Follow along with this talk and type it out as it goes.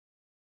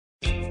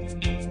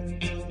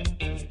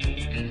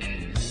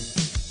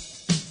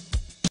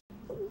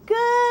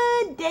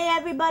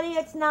everybody.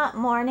 It's not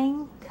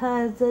morning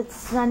because it's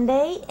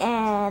Sunday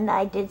and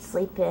I did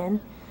sleep in.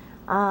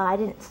 I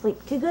didn't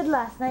sleep too good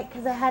last night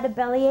because I had a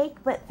bellyache,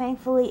 but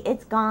thankfully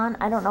it's gone.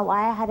 I don't know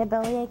why I had a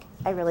bellyache.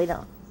 I really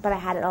don't. But I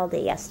had it all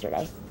day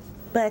yesterday.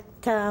 But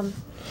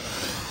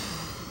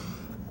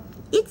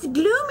it's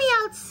gloomy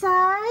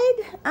outside.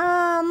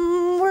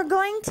 We're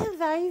going to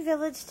Value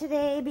Village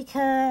today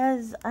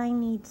because I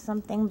need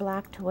something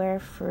black to wear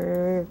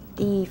for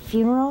the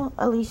funeral,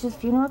 Alicia's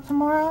funeral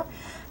tomorrow.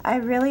 I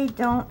really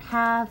don't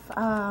have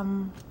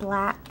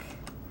black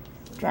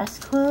dress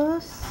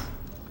clothes.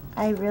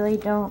 I really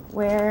don't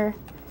wear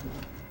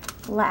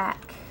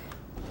black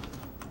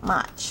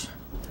much.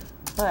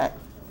 But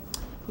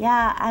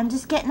yeah, I'm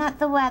just getting at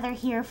the weather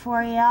here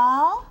for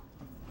y'all.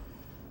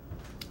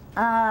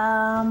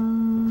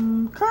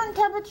 Current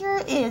temperature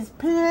is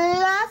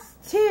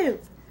 +2,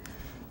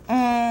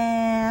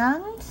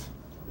 and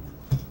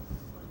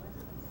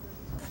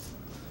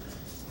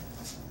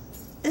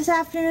this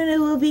afternoon it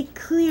will be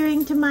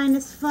clearing to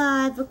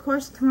 -5. Of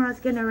course, tomorrow's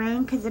gonna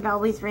rain because it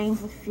always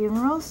rains with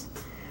funerals.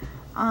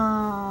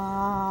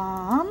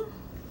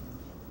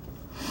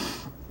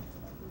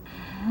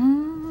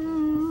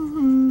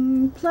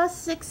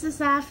 +6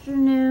 this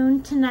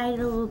afternoon. Tonight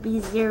it will be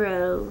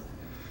 0.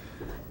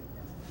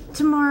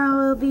 Tomorrow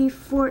will be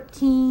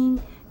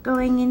 14,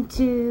 going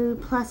into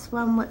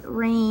 +1 with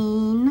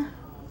rain.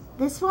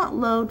 This won't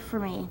load for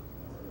me.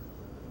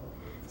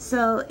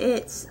 So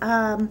it's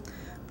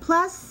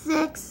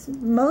 +6,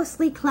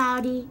 mostly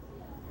cloudy.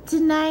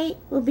 Tonight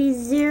will be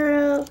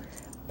 0,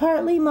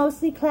 partly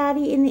mostly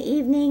cloudy in the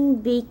evening,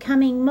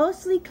 becoming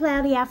mostly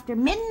cloudy after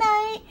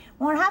midnight.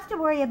 Won't have to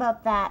worry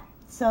about that.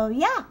 So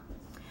yeah.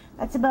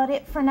 That's about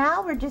it for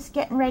now. We're just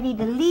getting ready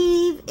to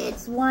leave.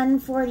 It's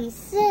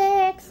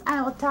 1:46.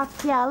 I will talk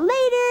to y'all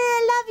later.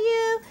 I love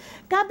you.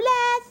 God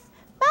bless.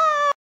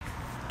 Bye.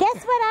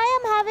 Guess what I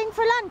am having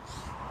for lunch?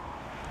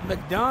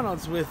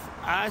 McDonald's with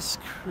ice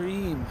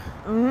cream.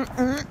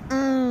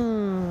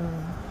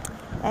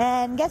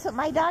 And guess what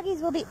my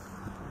doggies will be...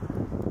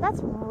 That's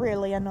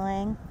really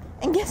annoying.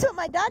 And guess what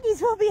my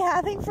doggies will be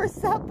having for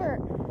supper?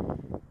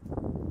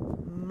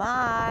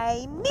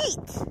 My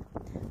meat.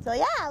 So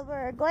yeah,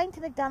 we're going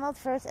to McDonald's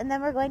first, and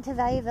then we're going to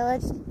Value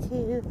Village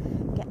to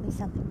get me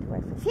something to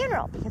wear for the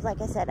funeral, because like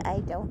I said,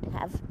 I don't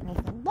have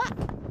anything black.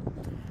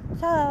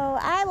 So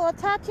I will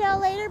talk to y'all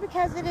later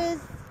because it is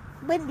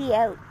windy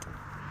out.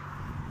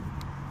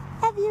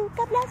 Love you.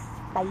 God bless.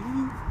 Bye.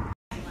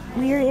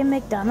 We're in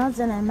McDonald's,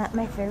 and I'm at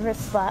my favorite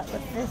spot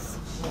with this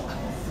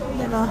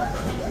little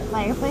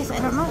fireplace. I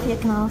don't know if you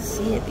can all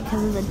see it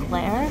because of the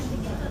glare,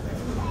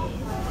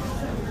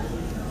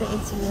 but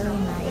it's really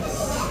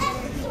nice.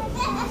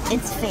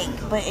 It's fake,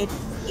 but it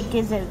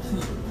gives out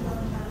heat.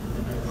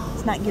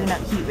 It's not giving out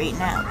heat right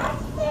now, but...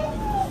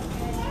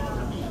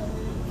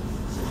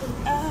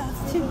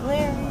 it's too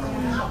glaring.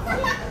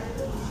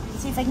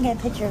 Let's see if I can get a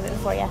picture of it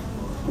for you.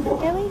 See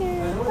you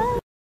later. Bye.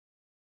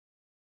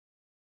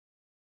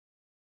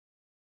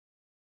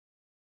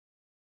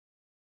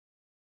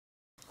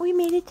 We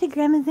made it to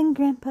Grandma's and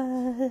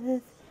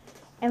Grandpa's.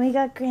 And we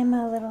got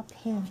Grandma a little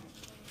pin.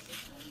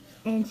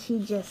 And she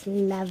just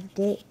loved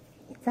it.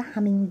 It's a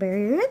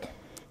hummingbird.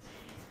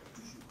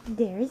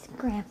 There's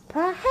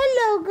Grandpa.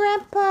 Hello,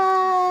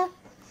 Grandpa.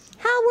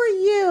 How are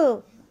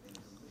you?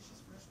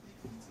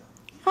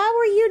 How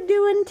are you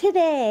doing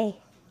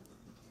today?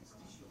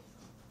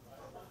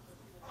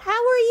 How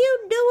are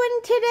you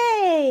doing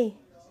today?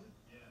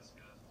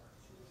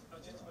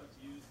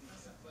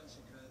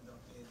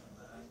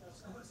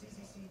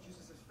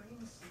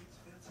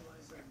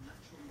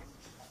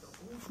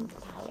 I'm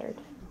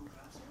tired.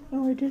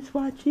 And we're just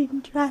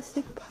watching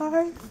Jurassic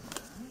Park.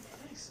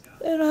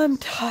 And I'm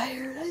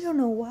tired. I don't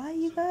know why,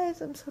 you guys.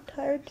 I'm so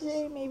tired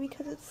today. Maybe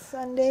because it's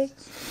Sunday.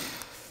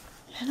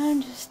 And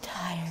I'm just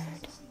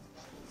tired.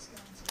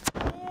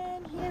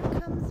 And here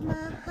comes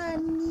my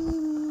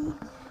honey.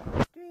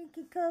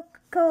 Drinking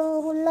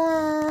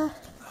Coca-Cola.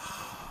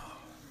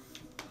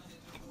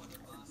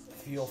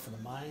 Fuel for the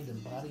mind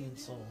and body and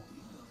soul.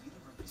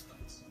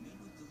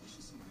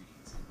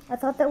 I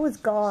thought that was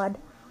God.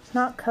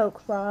 Not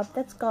Coke, Rob.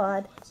 That's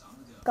God.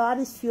 God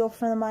is fuel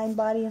for the mind,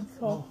 body, and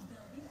soul.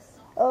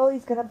 Oh,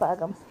 he's gonna bug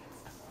him.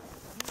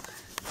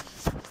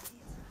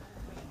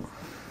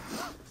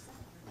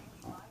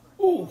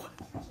 Oh,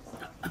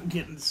 I'm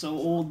getting so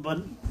old,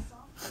 buddy.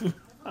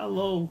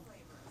 Hello.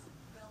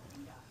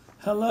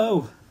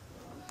 Hello.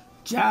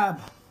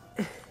 Job.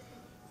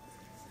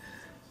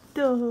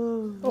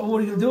 Oh, what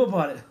are you gonna do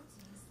about it?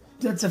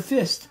 That's a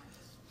fist.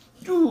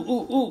 Ooh,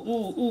 ooh, ooh,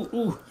 ooh, ooh,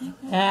 ooh.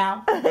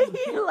 Ow.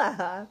 You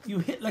laugh. You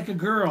hit like a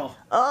girl.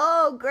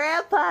 Oh,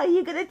 Grandpa,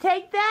 you gonna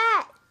take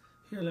that?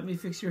 Here, let me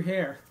fix your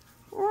hair.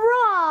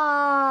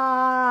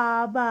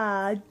 Rob.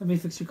 Let me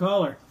fix your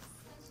collar.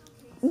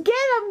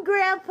 Get him,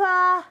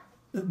 Grandpa.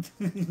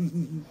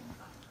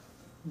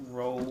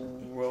 Roll,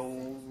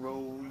 roll,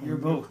 roll your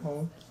boat.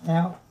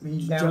 Help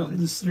me down Jump in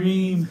the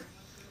stream.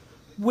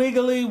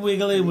 Wiggly,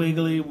 wiggly,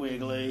 wiggly,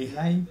 wiggly.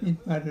 Life is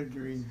but a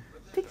dream.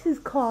 Fix his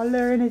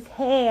collar and his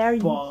hair,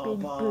 you Ba,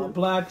 big ba, boo.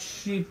 black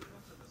sheep,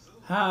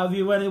 have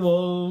you any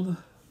wool?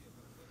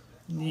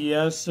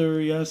 Yes, sir,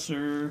 yes,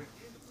 sir.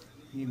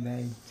 He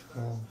made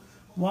 12.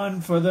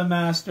 One for the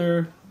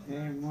master,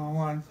 And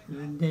one for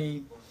the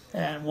day.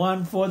 and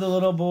one for the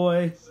little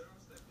boy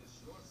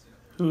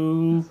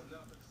who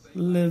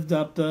lived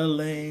up the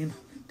lane.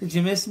 Did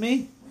you miss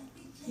me?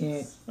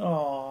 Yeah.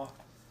 Oh,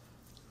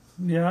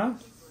 yeah.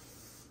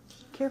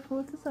 Careful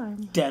with his arm.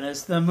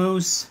 Dennis the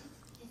moose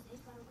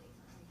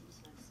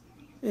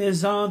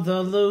is on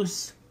the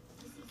loose.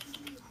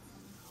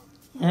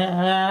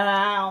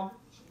 Ow.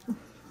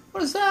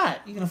 What is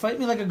that? You gonna fight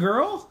me like a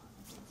girl?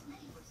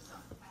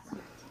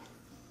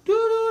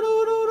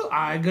 Do-do-do-do-do.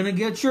 I'm gonna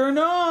get your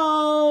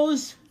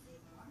nose.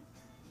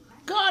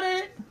 Got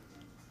it.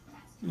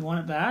 You want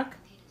it back?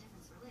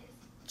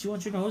 Do you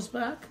want your nose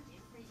back?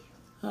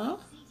 Huh?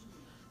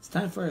 It's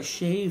time for a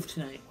shave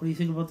tonight. What do you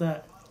think about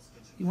that?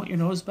 You want your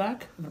nose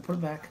back? I'm gonna put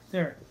it back.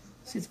 There.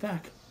 See, it's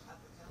back.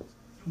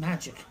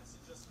 Magic.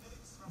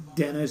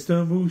 Dennis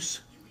the moose.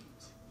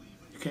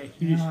 Okay,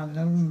 he just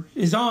No.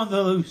 is on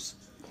the loose.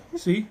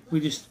 See?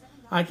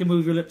 I can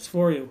move your lips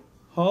for you.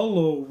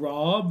 Hello,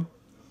 Rob.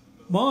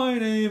 My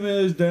name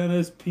is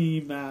Dennis P.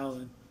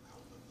 Mallon.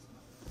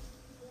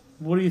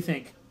 What do you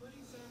think?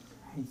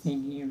 I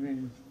think he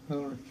was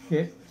full of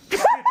shit.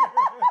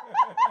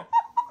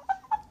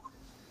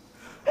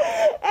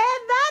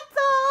 And that's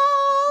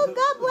all.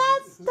 God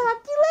bless.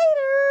 Talk to you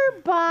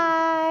later.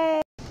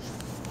 Bye.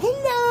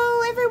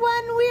 Hello,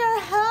 everyone. We are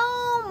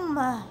home.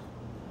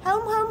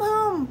 Home, home,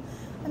 home.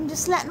 I'm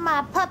just letting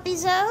my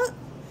puppies out.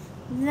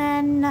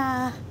 Then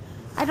I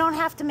don't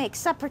have to make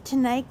supper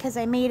tonight because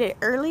I made it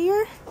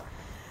earlier.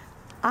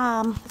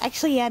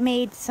 Actually, I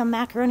made some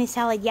macaroni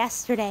salad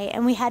yesterday,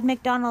 and we had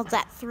McDonald's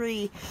at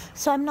 3.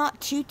 So I'm not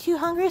too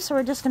hungry, so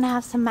we're just going to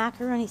have some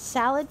macaroni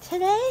salad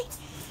today.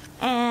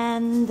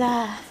 And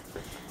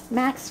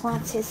Max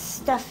wants his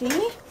stuffy.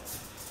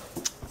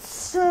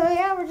 So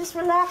yeah, we're just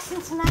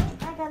relaxing tonight.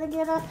 I gotta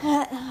get up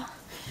at,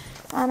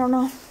 I don't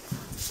know,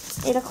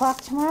 8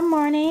 o'clock tomorrow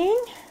morning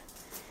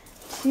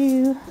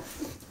to, here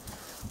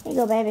you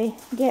go baby,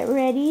 get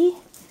ready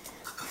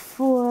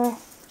for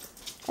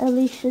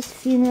Alicia's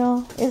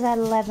funeral. Is at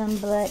 11,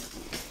 but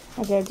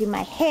I gotta do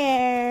my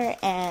hair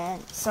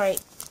and, sorry,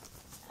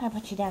 I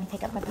put you down and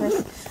pick up my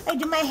purse. I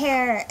do my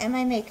hair and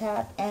my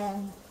makeup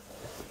and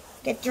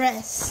get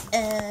dressed,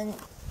 and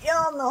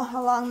y'all know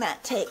how long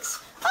that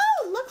takes.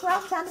 Oh, look,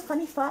 Ralph found a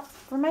funny spot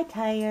for my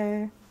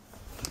tire.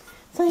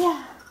 So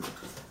yeah,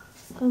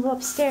 I'm gonna go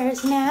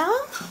upstairs now,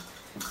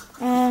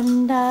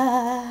 and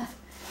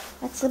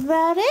that's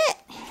about it.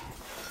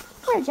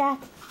 Where, Jack?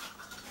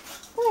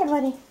 Come here,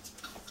 buddy.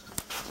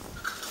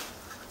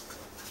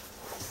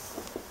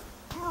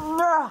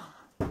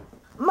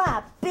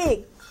 My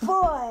big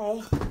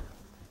boy.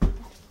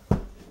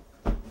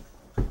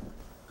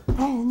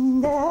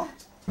 And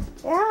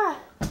yeah,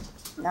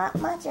 not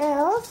much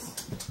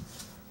else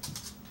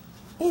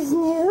is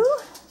new.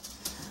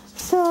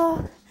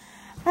 So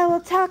I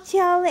will talk to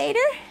y'all later.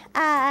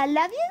 I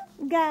love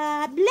you.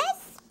 God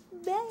bless.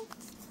 Bye.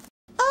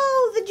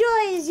 Oh, the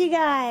joys, you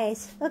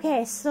guys.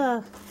 Okay,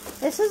 so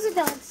this is a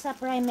dog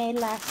supper I made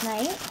last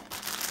night.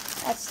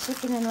 That's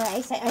chicken and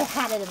rice. I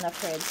had it in the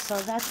fridge, so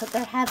that's what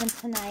they're having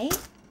tonight.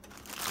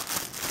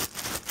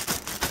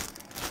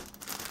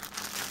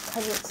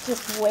 Because it's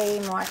just way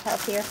more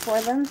healthier for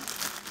them.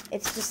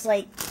 It's just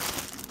like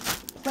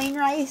plain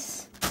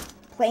rice,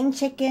 plain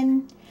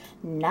chicken,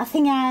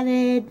 nothing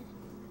added,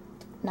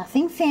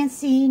 nothing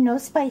fancy, no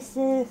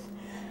spices.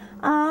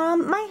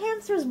 My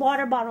hamster's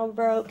water bottle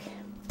broke,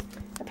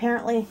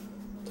 apparently.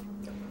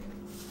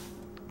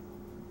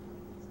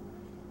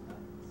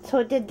 So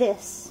it did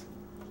this.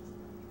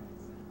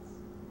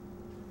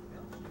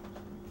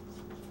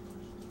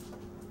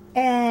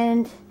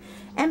 And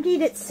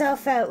emptied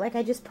itself out. Like,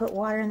 I just put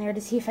water in there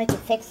to see if I could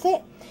fix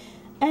it.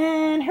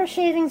 And her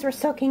shavings were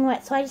soaking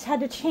wet, so I just had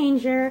to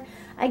change her.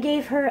 I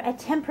gave her a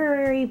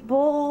temporary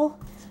bowl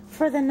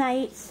for the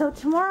night. So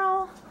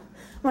tomorrow,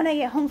 when I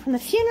get home from the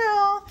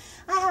funeral,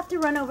 I have to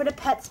run over to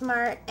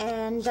PetSmart,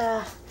 and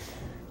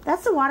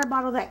that's the water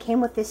bottle that came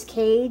with this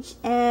cage.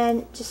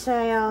 And just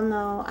so y'all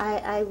know,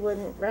 I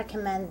wouldn't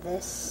recommend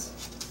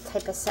this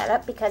type of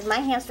setup because my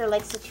hamster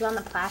likes to chew on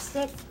the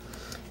plastic.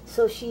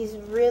 So she's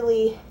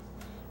really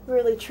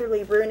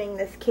truly ruining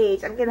this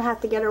cage. I'm gonna have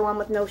to get her one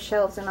with no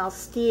shelves, and I'll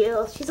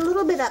steal. She's a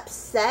little bit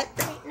upset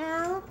right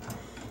now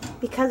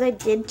because I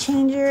did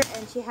change her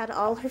and she had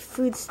all her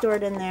food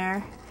stored in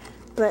there.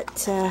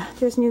 But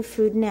there's new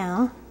food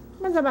now.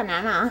 What's a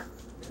banana?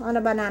 Want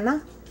a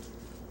banana?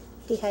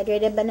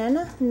 Dehydrated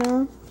banana?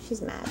 No,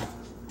 she's mad.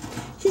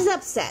 She's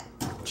upset.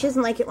 She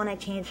doesn't like it when I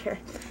change her.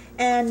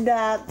 And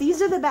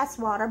these are the best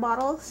water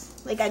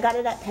bottles. Like, I got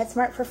it at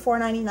PetSmart for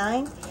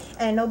 $4.99.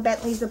 And I know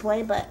Bentley's the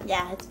boy, but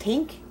yeah, it's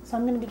pink. So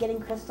I'm going to be getting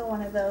Crystal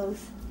one of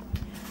those.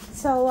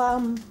 So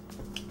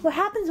what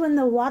happens when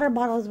the water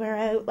bottles wear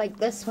out, like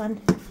this one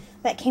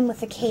that came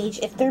with a cage,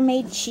 if they're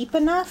made cheap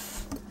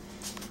enough,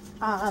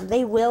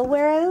 they will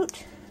wear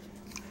out.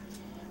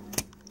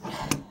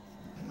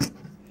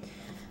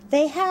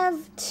 They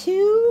have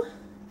two,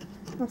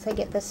 once I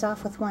get this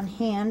off with one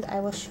hand, I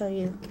will show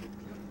you.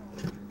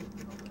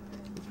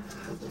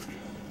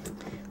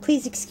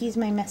 Please excuse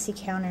my messy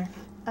counter.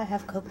 I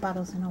have Coke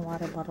bottles and a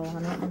water bottle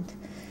on it and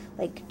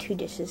like 2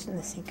 dishes in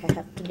the sink I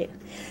have to do.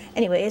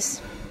 Anyways,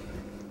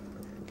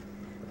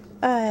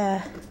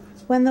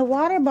 when the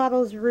water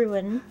bottle's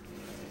ruined,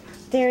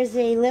 there's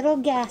a little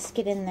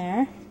gasket in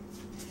there,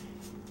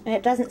 and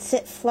it doesn't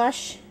sit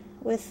flush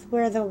with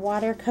where the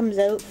water comes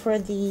out for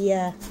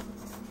the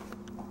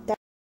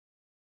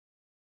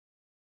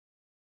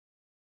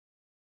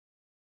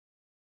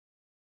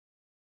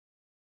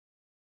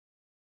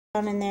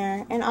down in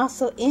there. And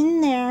also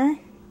in there,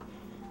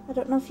 I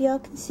don't know if y'all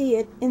can see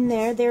it, in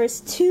there,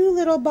 there's 2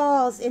 little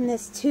balls in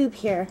this tube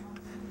here.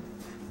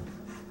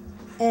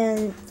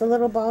 And the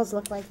little balls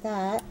look like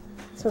that.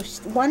 So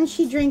one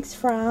she drinks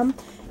from,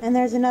 and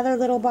there's another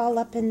little ball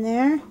up in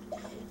there.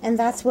 And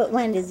that's what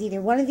went, is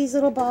either one of these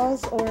little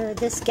balls or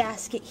this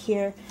gasket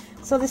here.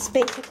 So this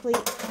basically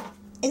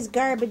is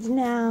garbage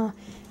now.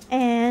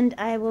 And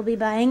I will be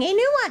buying a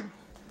new one.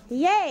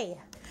 Yay!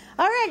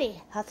 Alrighty,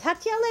 I'll talk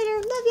to y'all later.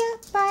 Love ya.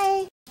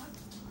 Bye.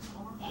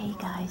 Hey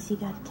guys, you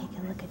gotta take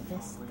a look at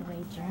this, the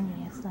way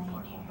Journey is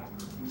laying here.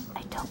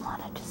 I don't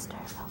want to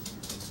disturb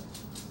him.